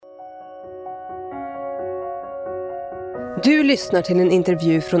Du lyssnar till en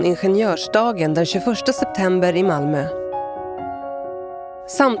intervju från Ingenjörsdagen den 21 september i Malmö.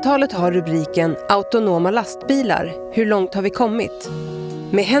 Samtalet har rubriken Autonoma lastbilar. Hur långt har vi kommit?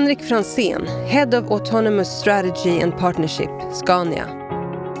 Med Henrik Fransén, Head of Autonomous Strategy and Partnership, Scania.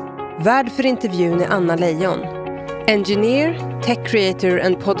 Värd för intervjun är Anna Lejon. Engineer, Tech Creator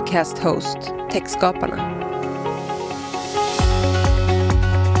and Podcast Host, Techskaparna.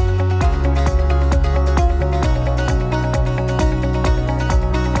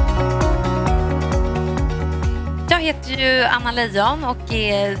 Jag heter ju Anna Lejon och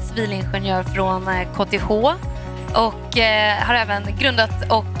är civilingenjör från KTH och har även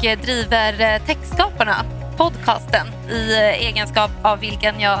grundat och driver Techskaparna, podcasten, i egenskap av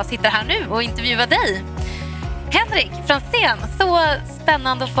vilken jag sitter här nu och intervjuar dig. Henrik Fransén, så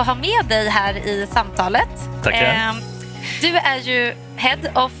spännande att få ha med dig här i samtalet. Tackar. Du är ju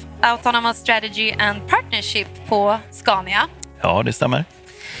Head of Autonoma Strategy and Partnership på Scania. Ja, det stämmer.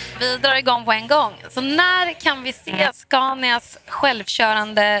 Vi drar igång på en gång. Så när kan vi se Scanias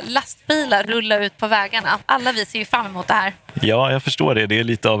självkörande lastbilar rulla ut på vägarna? Alla vi ser ju fram emot det här. Ja, jag förstår det. Det är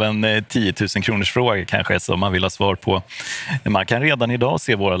lite av en 10 000 kronors fråga kanske som man vill ha svar på. Man kan redan idag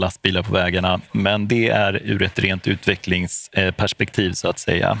se våra lastbilar på vägarna, men det är ur ett rent utvecklingsperspektiv så att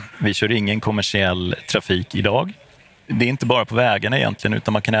säga. Vi kör ingen kommersiell trafik idag. Det är inte bara på vägarna egentligen,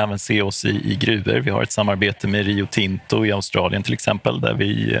 utan man kan även se oss i gruvor. Vi har ett samarbete med Rio Tinto i Australien till exempel, där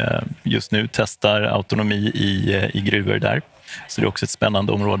vi just nu testar autonomi i gruvor där. Så det är också ett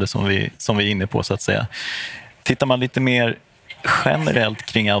spännande område som vi är inne på så att säga. Tittar man lite mer generellt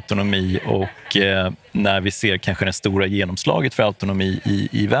kring autonomi och när vi ser kanske det stora genomslaget för autonomi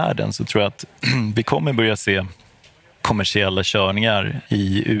i världen, så tror jag att vi kommer börja se kommersiella körningar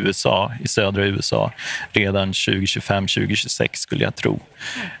i USA, i södra USA, redan 2025-2026 skulle jag tro.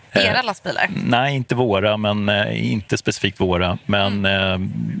 Era lastbilar? Nej, inte våra, men inte specifikt våra. Men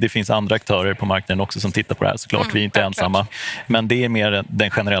det finns andra aktörer på marknaden också som tittar på det här. Såklart, vi är inte ensamma. Men det är mer den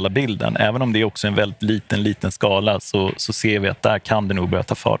generella bilden. Även om det är också en väldigt liten skala så ser vi att där kan det nog börja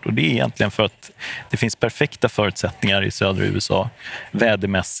ta fart. Och det är egentligen för att det finns perfekta förutsättningar i södra USA.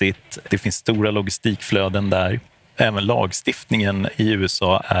 Vädermässigt, det finns stora logistikflöden där. Även lagstiftningen i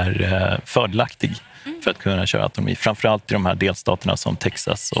USA är fördelaktig för att kunna köra autonomi. Framförallt i de här delstaterna som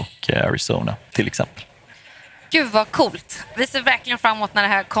Texas och Arizona till exempel. Gud vad coolt. Vi ser verkligen fram emot när det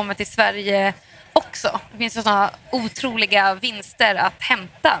här kommer till Sverige också. Det finns ju sådana otroliga vinster att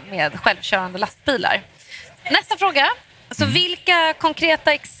hämta med självkörande lastbilar. Nästa fråga. Så vilka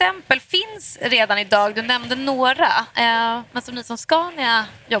konkreta exempel finns redan idag? Du nämnde några, men som ni som Scania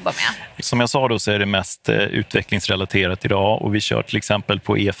jobbar med. Som jag sa då så är det mest utvecklingsrelaterat idag, och vi kör till exempel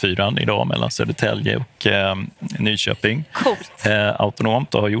på E4 idag mellan Södertälje och Nyköping. Coolt.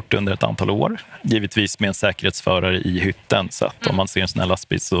 Autonomt och har gjort det under ett antal år. Givetvis med en säkerhetsförare i hytten, så att om man ser en sån här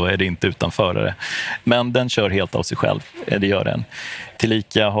lastbil så är det inte utan förare. Men den kör helt av sig själv, det gör den.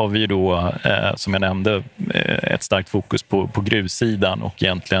 Tillika har vi då, som jag nämnde, ett starkt fokus på gruvsidan och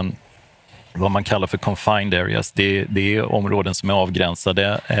egentligen vad man kallar för confined areas. Det är områden som är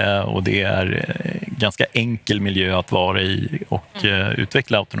avgränsade och det är ganska enkel miljö att vara i och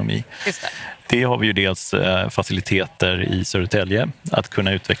utveckla autonomi. Just det. Det har vi ju dels faciliteter i Södertälje att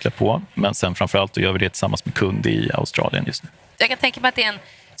kunna utveckla på, men sen framförallt gör vi det tillsammans med kund i Australien just nu. Jag kan tänka mig att det är en,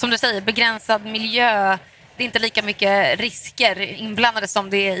 som du säger, begränsad miljö. Det är inte lika mycket risker inblandade som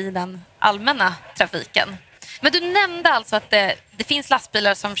det är i den allmänna trafiken. Men du nämnde alltså att det finns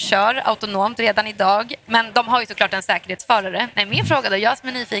lastbilar som kör autonomt redan idag, men de har ju såklart en säkerhetsförare. Men min fråga då, jag som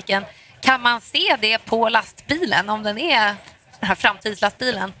är nyfiken, kan man se det på lastbilen om den är den här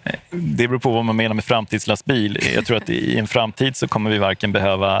framtidslastbilen? Det beror på vad man menar med framtidslastbil. Jag tror att i en framtid så kommer vi varken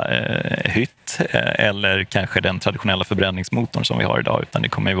behöva hytt eller kanske den traditionella förbränningsmotorn som vi har idag, utan det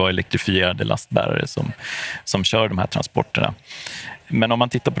kommer ju vara elektrifierade lastbärare som kör de här transporterna. Men om man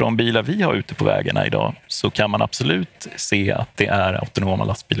tittar på de bilar vi har ute på vägarna idag så kan man absolut se att det är autonoma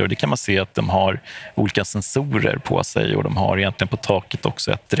lastbilar. Och det kan man se att de har olika sensorer på sig, och de har egentligen på taket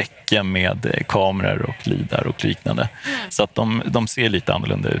också ett räcke med kameror och lidar och liknande. Så att de ser lite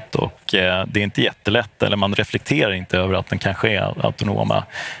annorlunda ut, och det är inte jättelätt, eller man reflekterar inte över att den kanske är autonoma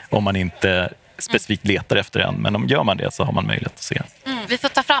om man inte specifikt letar efter den. Men om gör man det så har man möjlighet att se. Vi får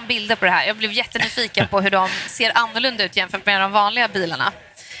ta fram bilder på det här. Jag blev jättenyfiken på hur de ser annorlunda ut jämfört med de vanliga bilarna.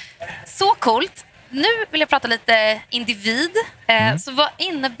 Så coolt. Nu vill jag prata lite individ. Så vad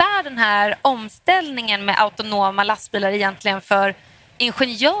innebär den här omställningen med autonoma lastbilar egentligen för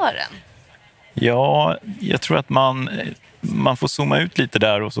ingenjören? Ja, jag tror att man får zooma ut lite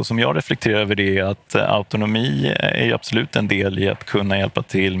där, och så som jag reflekterar över det är att autonomi är ju absolut en del i att kunna hjälpa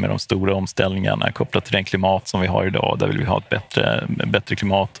till med de stora omställningarna kopplat till den klimat som vi har idag. Där vill vi ha ett bättre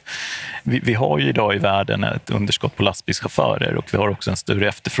klimat. Vi har ju idag i världen ett underskott på lastbilschaufförer, och vi har också en större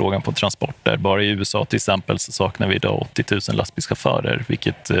efterfrågan på transporter. Bara i USA till exempel så saknar vi idag 80 000 lastbilschaufförer,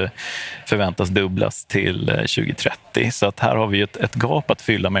 vilket förväntas dubblas till 2030. Så att här har vi ett gap att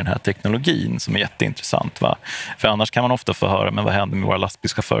fylla med den här teknologin som är jätteintressant. Va? För annars kan man ofta få höra, men vad händer med våra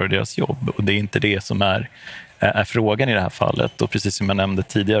lastbilschaufförer och deras jobb? Och det är inte det som är frågan i det här fallet. Och precis som jag nämnde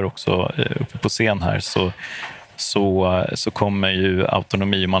tidigare också uppe på scen här så kommer ju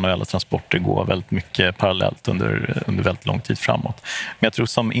autonomi och manuella transporter gå väldigt mycket parallellt under väldigt lång tid framåt. Men jag tror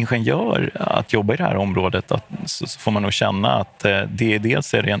som ingenjör att jobba i det här området så får man nog känna att det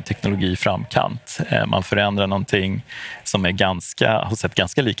dels är en teknologi framkant. Man förändrar någonting som har sett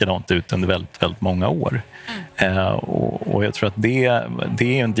ganska likadant ut under väldigt, väldigt många år. Och jag tror att det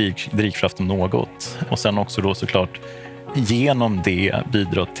är en drivkraft om något. Och sen också då såklart genom det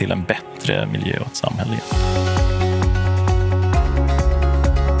bidra till en bättre miljö och ett samhälle.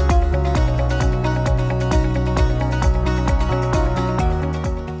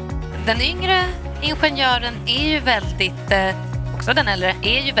 Den yngre ingenjören är ju väldigt, också den äldre,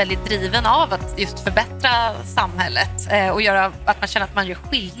 är ju väldigt driven av att just förbättra samhället och göra att man känner att man gör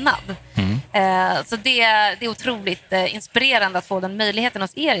skillnad. Så det är otroligt inspirerande att få den möjligheten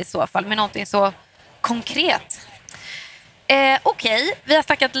hos er i så fall, med någonting så konkret. Okej, vi har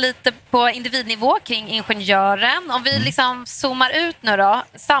snackat lite på individnivå kring ingenjören. Om vi liksom zoomar ut nu då,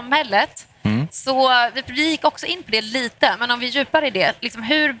 samhället. Så vi gick också in på det lite, men om vi djupar i det, liksom,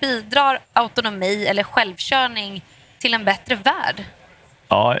 hur bidrar autonomi eller självkörning till en bättre värld?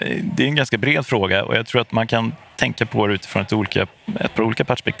 Ja, det är en ganska bred fråga, och jag tror att man kan tänka på det utifrån ett par olika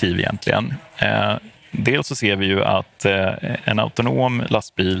perspektiv egentligen. Dels så ser vi ju att en autonom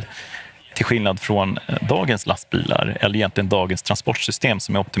lastbil, till skillnad från dagens lastbilar, eller egentligen dagens transportsystem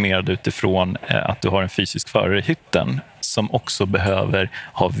som är optimerade utifrån att du har en fysisk förare i hytten som också behöver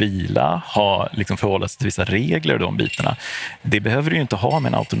ha vila, förhålla sig till vissa regler och de bitarna. Det behöver du ju inte ha med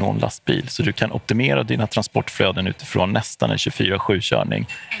en autonom lastbil, så du kan optimera dina transportflöden utifrån nästan en 24/7-körning,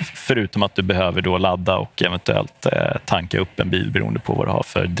 förutom att du behöver då ladda och eventuellt tanka upp en bil beroende på vad du har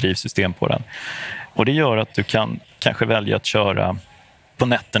för drivsystem på den. Och det gör att du kan kanske välja att köra på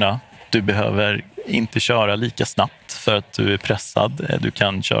nätterna. Du behöver inte köra lika snabbt för att du är pressad. Du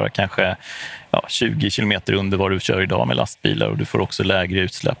kan köra kanske 20 kilometer under vad du kör idag med lastbilar, och du får också lägre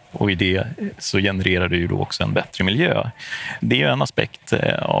utsläpp. Och i det så genererar du ju då också en bättre miljö. Det är ju en aspekt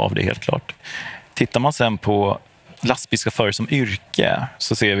av det, helt klart. Tittar man sen på lastbilschaufförer som yrke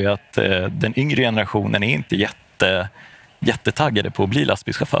så ser vi att den yngre generationen är inte jättetaggade på att bli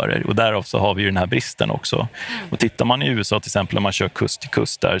lastbilschaufförer, och därav så har vi ju den här bristen också. Och tittar man i USA till exempel, när man kör kust till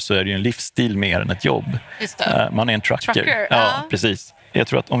kust där, så är det ju en livsstil mer än ett jobb. Man är en trucker. Ja, precis. Jag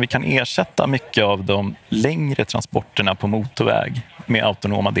tror att om vi kan ersätta mycket av de längre transporterna på motorväg med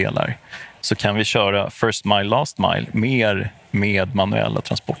autonoma delar, så kan vi köra first mile, last mile mer med manuella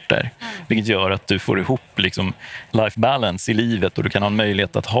transporter. Vilket gör att du får ihop liksom life balance i livet, och du kan ha en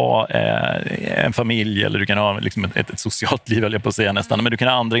möjlighet att ha en familj, eller du kan ha liksom ett socialt liv, eller på att säga nästan, men du kan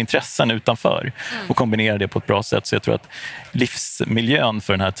ha andra intressen utanför och kombinera det på ett bra sätt. Så jag tror att livsmiljön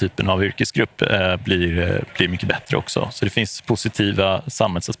för den här typen av yrkesgrupp blir mycket bättre också. Så det finns positiva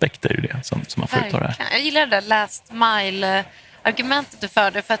samhällsaspekter i det som man får ta det här. Jag gillar det där last mile argumentet du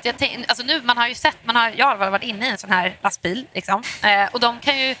förde, för att nu man har ju sett, jag har varit inne i en sån här lastbil liksom, och de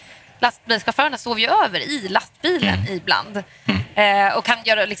kan ju, lastbilschaufförerna sover ju över i lastbilen ibland och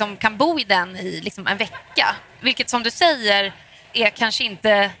kan bo i den i liksom en vecka, vilket som du säger är kanske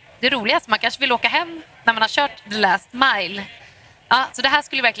inte det roligaste. Man kanske vill åka hem när man har kört the last mile. Så det här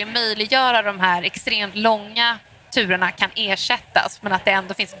skulle verkligen möjliggöra de här extremt långa turerna kan ersättas, men att det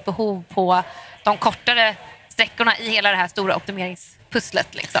ändå finns ett behov på de kortare sträckorna i hela det här stora optimeringspusslet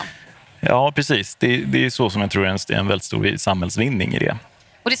liksom. Ja, precis. Det är så som jag tror är en väldigt stor samhällsvinning i det.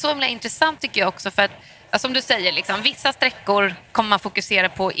 Och det är så himla intressant tycker jag också, för att som du säger, liksom, vissa sträckor kommer man fokusera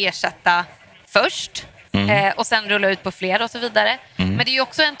på att ersätta först och sen rulla ut på fler och så vidare. Men det är ju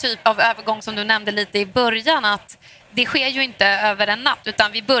också en typ av övergång som du nämnde lite i början, att det sker ju inte över en natt,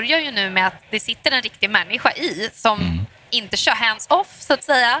 utan vi börjar ju nu med att det sitter en riktig människa i som inte kör hands off så att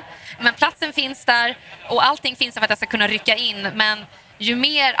säga, men platsen finns där och allting finns för att jag ska kunna rycka in. Men ju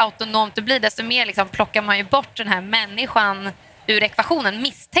mer autonomt det blir, desto mer liksom plockar man ju bort den här människan ur ekvationen,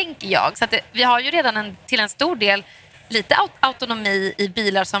 misstänker jag. Så att vi har ju redan till en stor del lite autonomi i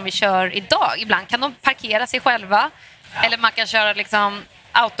bilar som vi kör idag. Ibland kan de parkera sig själva, eller man kan köra liksom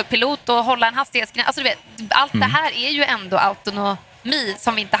autopilot och hålla en hastighetsgräns. Alltså, du vet, allt det här är ju ändå autonomi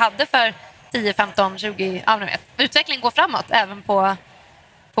som vi inte hade för 10, 15, 20... Ja, utvecklingen går framåt även på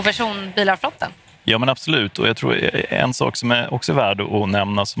personbilarfronten. Ja, men absolut. Och jag tror en sak som är också värd att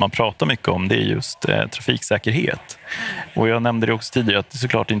nämna som man pratar mycket om, det är just trafiksäkerhet. Och jag nämnde det också tidigare att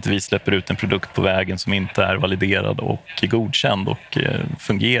såklart inte vi släpper ut en produkt på vägen som inte är validerad och godkänd och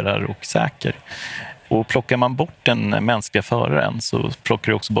fungerar och säker. Och plockar man bort den mänskliga föraren så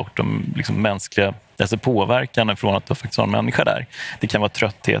plockar du också bort de liksom mänskliga påverkan från att du faktiskt har en människa där. Det kan vara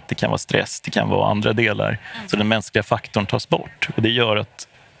trötthet, det kan vara stress, det kan vara andra delar. Så den mänskliga faktorn tas bort. Och det gör att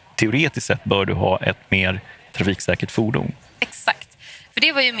teoretiskt sett bör du ha ett mer trafiksäkert fordon. Exakt. För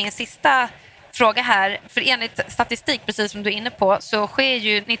det var ju min sista fråga här. För enligt statistik, precis som du är inne på, så sker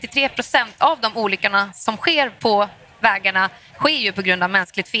ju 93% av de olyckorna som sker på vägarna sker ju på grund av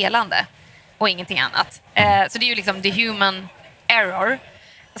mänskligt felande och ingenting annat. Så det är ju liksom the human error.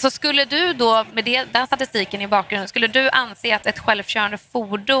 Så skulle du då, med den statistiken i bakgrunden, skulle du anse att ett självkörande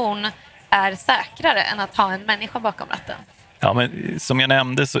fordon är säkrare än att ha en människa bakom ratten? Ja, men som jag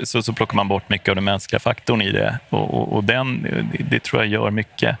nämnde så plockar man bort mycket av den mänskliga faktorn i det. Och det tror jag gör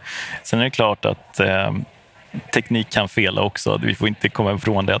mycket. Sen är det klart att teknik kan fela också. Vi får inte komma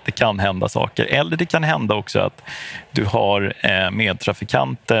ifrån det att det kan hända saker. Eller det kan hända också att du har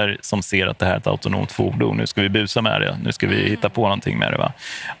medtrafikanter som ser att det här är ett autonomt fordon. Nu ska vi busa med det. Nu ska vi hitta på någonting med det. Va?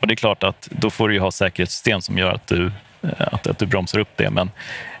 Och det är klart att då får du ju ha säkerhetssystem som gör att du bromsar upp det. Men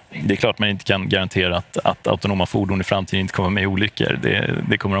det är klart man inte kan garantera att autonoma fordon i framtiden inte kommer med olyckor.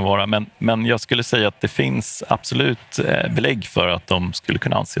 Det kommer de vara. Men jag skulle säga att det finns absolut belägg för att de skulle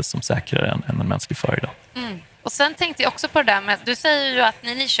kunna anses som säkrare än en mänsklig förare idag. Och sen tänkte jag också på det där med, du säger ju att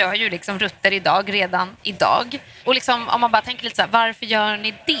ni kör ju liksom rutter redan idag. Och liksom, om man bara tänker lite så här, varför gör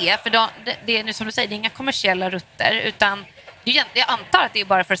ni det? För då, det är nu som du säger, det är inga kommersiella rutter, utan jag antar att det är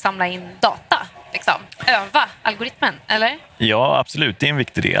bara för att samla in data. Liksom, öva algoritmen, eller? Ja, absolut. Det är en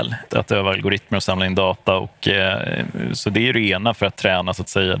viktig del att öva algoritmer och samla in data. Så det är det ena för att träna så att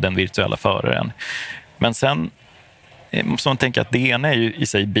säga, den virtuella föraren. Men sen måste man tänka att det ena är ju i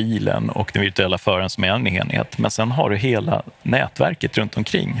sig bilen och den virtuella föraren som är en enhet. Men sen har du hela nätverket runt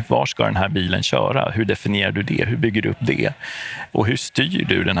omkring. Var ska den här bilen köra? Hur definierar du det? Hur bygger du upp det? Och hur styr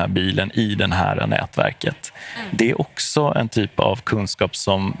du den här bilen i det här nätverket? Det är också en typ av kunskap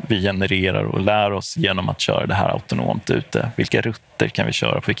som vi genererar och lär oss genom att köra det här autonomt ute. Vilka rutter kan vi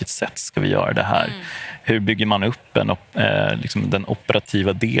köra? På vilket sätt ska vi göra det här? Hur bygger man upp liksom den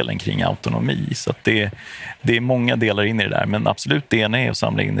operativa delen kring autonomi? Så att det är många delar in i det där. Men absolut, det ena är att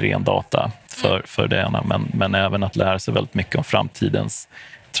samla in ren data för det ena. Men även att lära sig väldigt mycket om framtidens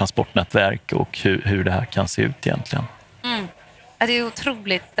transportnätverk och hur det här kan se ut egentligen. Det är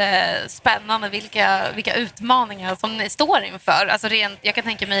otroligt spännande vilka utmaningar som ni står inför. Alltså jag kan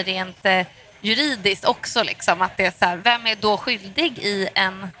tänka mig rent juridiskt också. Liksom, att det är så här, vem är då skyldig vid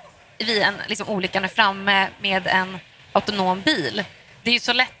en liksom, olyckan är framme med en autonom bil? Det är ju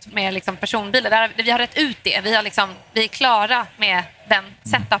så lätt med liksom, personbilar. Vi har rätt ut det. Vi är klara med den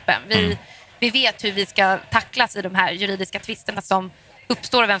setupen. Vi vet hur vi ska tacklas i de här juridiska tvisterna som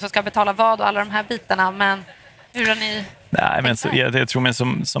uppstår, vem som ska betala vad och alla de här bitarna. Men hur har ni... Nej, men jag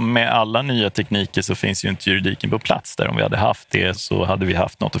tror som med alla nya tekniker så finns ju inte juridiken på plats där. Om vi hade haft det så hade vi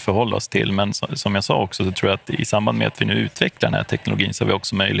haft något att förhålla oss till. Men som jag sa också så tror jag att i samband med att vi nu utvecklar den här teknologin så har vi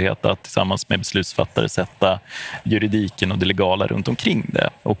också möjlighet att tillsammans med beslutsfattare sätta juridiken och det legala runt omkring det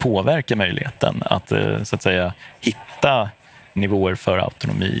och påverka möjligheten att så att säga hitta nivåer för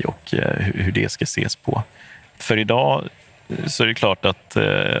autonomi och hur det ska ses på. För idag så är det klart att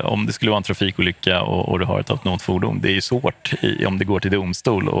om det skulle vara en trafikolycka och du har ett autonomt fordon, det är ju svårt om det går till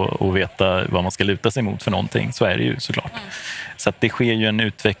domstol och veta vad man ska luta sig mot för någonting. Så är det ju såklart. Så att det sker ju en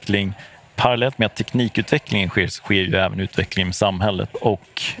utveckling parallellt med att teknikutvecklingen sker ju även utveckling med samhället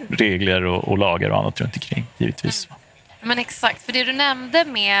och regler och lagar och annat runt omkring, givetvis. Men exakt, för det du nämnde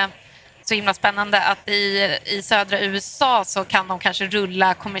med så himla spännande att i södra USA så kan de kanske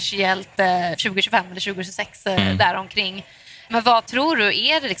rulla kommersiellt 2025 eller 2026 däromkring. Men vad tror du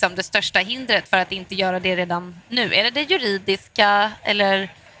är liksom det största hindret för att inte göra det redan nu? Är det juridiska eller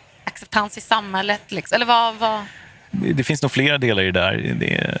acceptans i samhället? Liksom? Eller vad? Det finns nog flera delar i det där.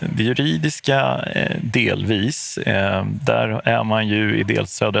 Det juridiska delvis, där är man ju i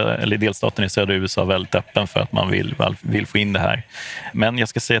delstaten i södra USA väldigt öppen för att man vill få in det här. Men jag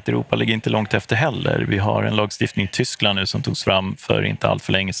ska säga att Europa ligger inte långt efter heller. Vi har en lagstiftning i Tyskland nu som togs fram för inte allt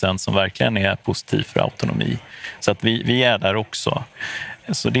för länge sedan som verkligen är positiv för autonomi. Så att vi är där också.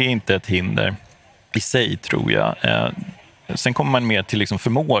 Så det är inte ett hinder i sig, tror jag. Sen kommer man mer till liksom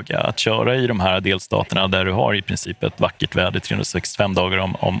förmåga att köra i de här delstaterna där du har i princip ett vackert väder 365 dagar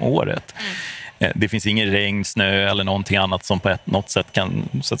om året. Det finns ingen regn, snö eller någonting annat som på något sätt kan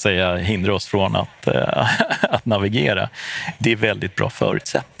så att säga hindra oss från att navigera. Det är väldigt bra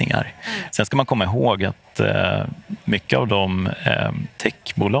förutsättningar. Sen ska man komma ihåg att mycket av de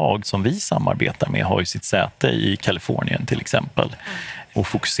techbolag som vi samarbetar med har ju sitt säte i Kalifornien till exempel och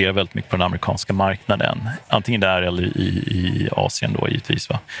fokuserar väldigt mycket på den amerikanska marknaden. Antingen där eller i Asien då givetvis.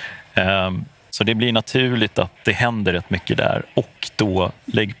 Va? Så det blir naturligt att det händer rätt mycket där och då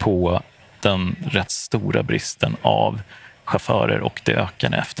lägg på den rätt stora bristen av chaufförer och det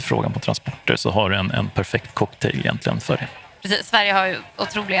ökande efterfrågan på transporter så har du en perfekt cocktail egentligen för det. Precis, Sverige har ju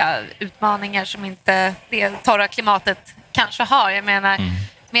otroliga utmaningar som inte det torra klimatet kanske har. Jag menar,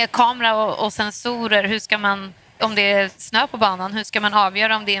 med kamera och sensorer, hur ska man, om det är snö på banan, hur ska man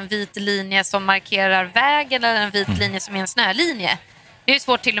avgöra om det är en vit linje som markerar vägen eller en vit linje som är en snölinje? Det är ju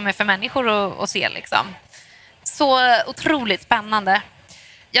svårt till och med för människor att se liksom. Så otroligt spännande.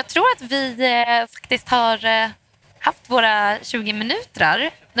 Jag tror att vi faktiskt har haft våra 20 minuter.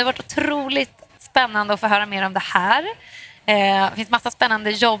 Det har varit otroligt spännande att få höra mer om det här. Det finns massa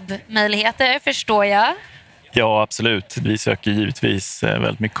spännande jobbmöjligheter, förstår jag. Ja, absolut. Vi söker givetvis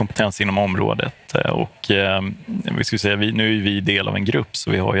väldigt mycket kompetens inom området. Och vi skulle säga, nu är vi del av en grupp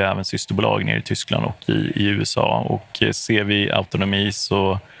så vi har ju även systerbolag nere i Tyskland och i USA. Och ser vi Autonomi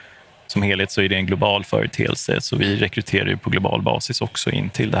så som helhet så är det en global företeelse så vi rekryterar ju på global basis också in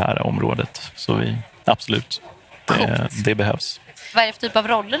till det här området. Så vi, absolut, det behövs. Vad är det för typ av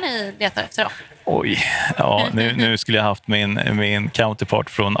roller ni letar efter då? Oj, ja, nu skulle jag haft min counterpart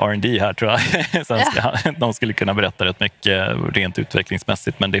från R&D här tror jag. De skulle kunna berätta rätt mycket rent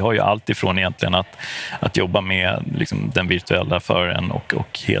utvecklingsmässigt men det har ju allt ifrån egentligen att jobba med liksom, den virtuella föraren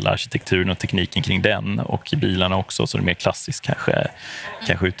och hela arkitekturen och tekniken kring den och bilarna också så det är mer klassiskt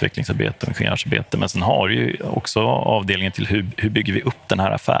kanske utvecklingsarbete och ingenjörsarbete men sen har ju också avdelningen till hur bygger vi upp den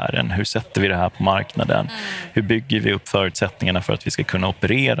här affären, hur sätter vi det här på marknaden, hur bygger vi upp förutsättningarna för att vi ska kunna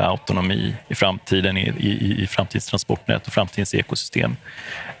operera autonomi i framtiden i framtidens transportnät och framtidens ekosystem.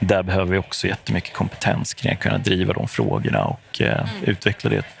 Där behöver vi också jättemycket kompetens kring att kunna driva de frågorna och utveckla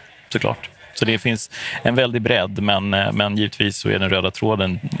det såklart. Så det finns en väldig bredd men givetvis så är den röda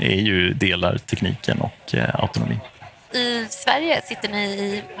tråden är ju delar tekniken och autonomi. I Sverige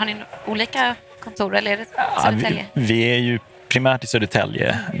har ni olika kontor eller är det Södertälje? Vi är ju primärt i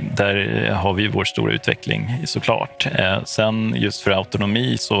Södertälje, där har vi vår stora utveckling såklart. Sen just för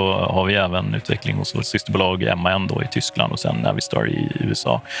autonomi så har vi även utveckling hos vårt systerbolag MAN då i Tyskland och sen Navistar i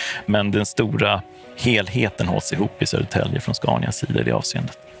USA. Men den stora helheten hålls ihop i Södertälje från Scanias sida i det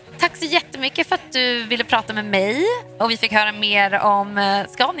avseendet. Tack så jättemycket för att du ville prata med mig och vi fick höra mer om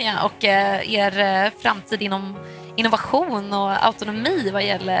Scania och er framtid inom innovation och autonomi vad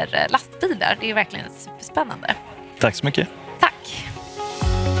gäller lastbilar. Det är verkligen superspännande. Tack så mycket. Tack.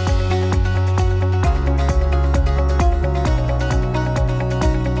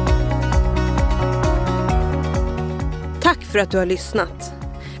 Tack för att du har lyssnat.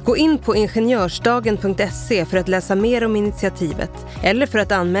 Gå in på ingenjörsdagen.se för att läsa mer om initiativet eller för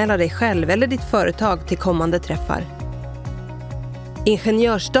att anmäla dig själv eller ditt företag till kommande träffar.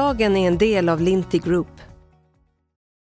 Ingenjörsdagen är en del av Linti Group.